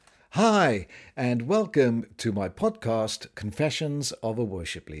Hi, and welcome to my podcast, Confessions of a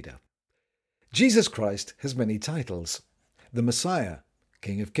Worship Leader. Jesus Christ has many titles: the Messiah,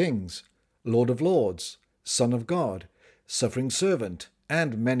 King of Kings, Lord of Lords, Son of God, Suffering Servant,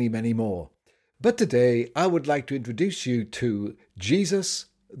 and many, many more. But today I would like to introduce you to Jesus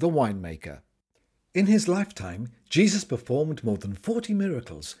the Winemaker. In his lifetime, Jesus performed more than 40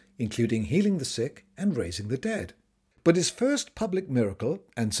 miracles, including healing the sick and raising the dead. But his first public miracle,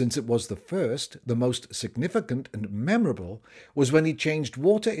 and since it was the first, the most significant and memorable, was when he changed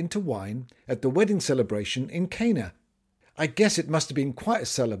water into wine at the wedding celebration in Cana. I guess it must have been quite a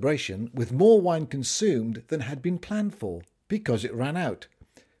celebration, with more wine consumed than had been planned for, because it ran out.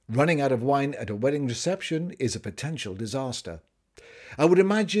 Running out of wine at a wedding reception is a potential disaster. I would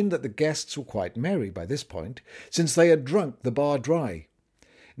imagine that the guests were quite merry by this point, since they had drunk the bar dry.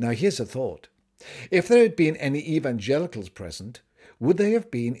 Now here's a thought. If there had been any evangelicals present, would they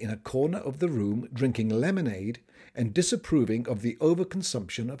have been in a corner of the room drinking lemonade and disapproving of the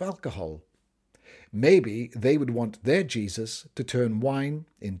overconsumption of alcohol? Maybe they would want their Jesus to turn wine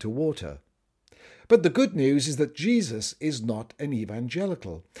into water. But the good news is that Jesus is not an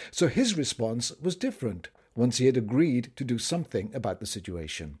evangelical, so his response was different once he had agreed to do something about the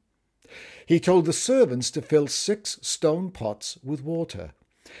situation. He told the servants to fill 6 stone pots with water.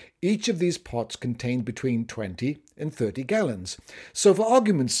 Each of these pots contained between 20 and 30 gallons, so for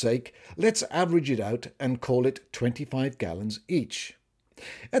argument's sake, let's average it out and call it 25 gallons each.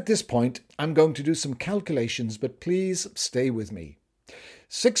 At this point, I'm going to do some calculations, but please stay with me.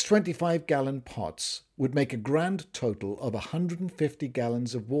 6 25-gallon pots would make a grand total of 150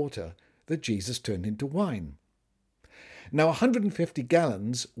 gallons of water that Jesus turned into wine. Now 150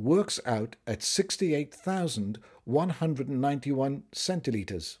 gallons works out at 68,191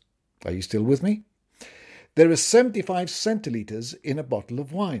 centilitres. Are you still with me? There are 75 centilitres in a bottle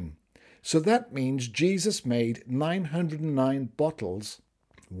of wine. So that means Jesus made 909 bottles.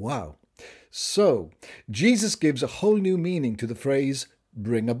 Wow. So Jesus gives a whole new meaning to the phrase,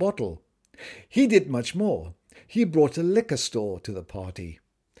 bring a bottle. He did much more. He brought a liquor store to the party.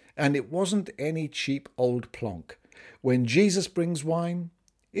 And it wasn't any cheap old plonk. When Jesus brings wine,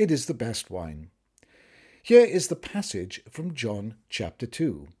 it is the best wine. Here is the passage from John chapter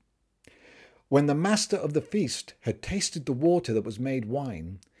 2. When the master of the feast had tasted the water that was made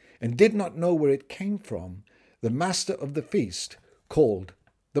wine, and did not know where it came from, the master of the feast called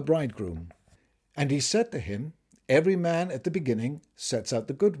the bridegroom. And he said to him, Every man at the beginning sets out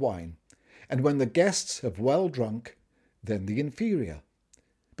the good wine, and when the guests have well drunk, then the inferior.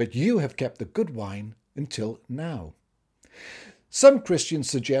 But you have kept the good wine until now. Some Christians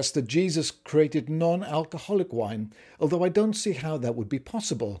suggest that Jesus created non-alcoholic wine, although I don't see how that would be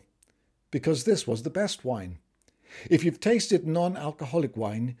possible, because this was the best wine. If you've tasted non-alcoholic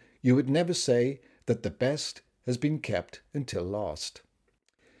wine, you would never say that the best has been kept until last.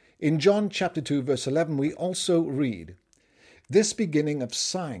 In John chapter 2 verse 11 we also read, This beginning of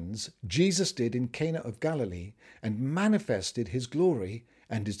signs Jesus did in Cana of Galilee and manifested his glory,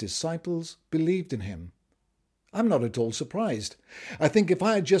 and his disciples believed in him. I'm not at all surprised. I think if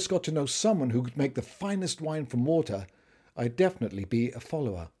I had just got to know someone who could make the finest wine from water, I'd definitely be a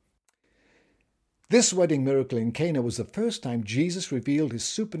follower. This wedding miracle in Cana was the first time Jesus revealed his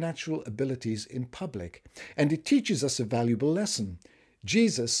supernatural abilities in public, and it teaches us a valuable lesson.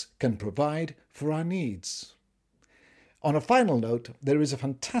 Jesus can provide for our needs. On a final note, there is a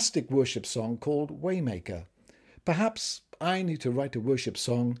fantastic worship song called Winemaker. Perhaps I need to write a worship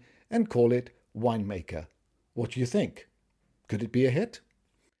song and call it Winemaker. What do you think? Could it be a hit?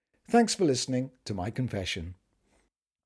 Thanks for listening to my confession.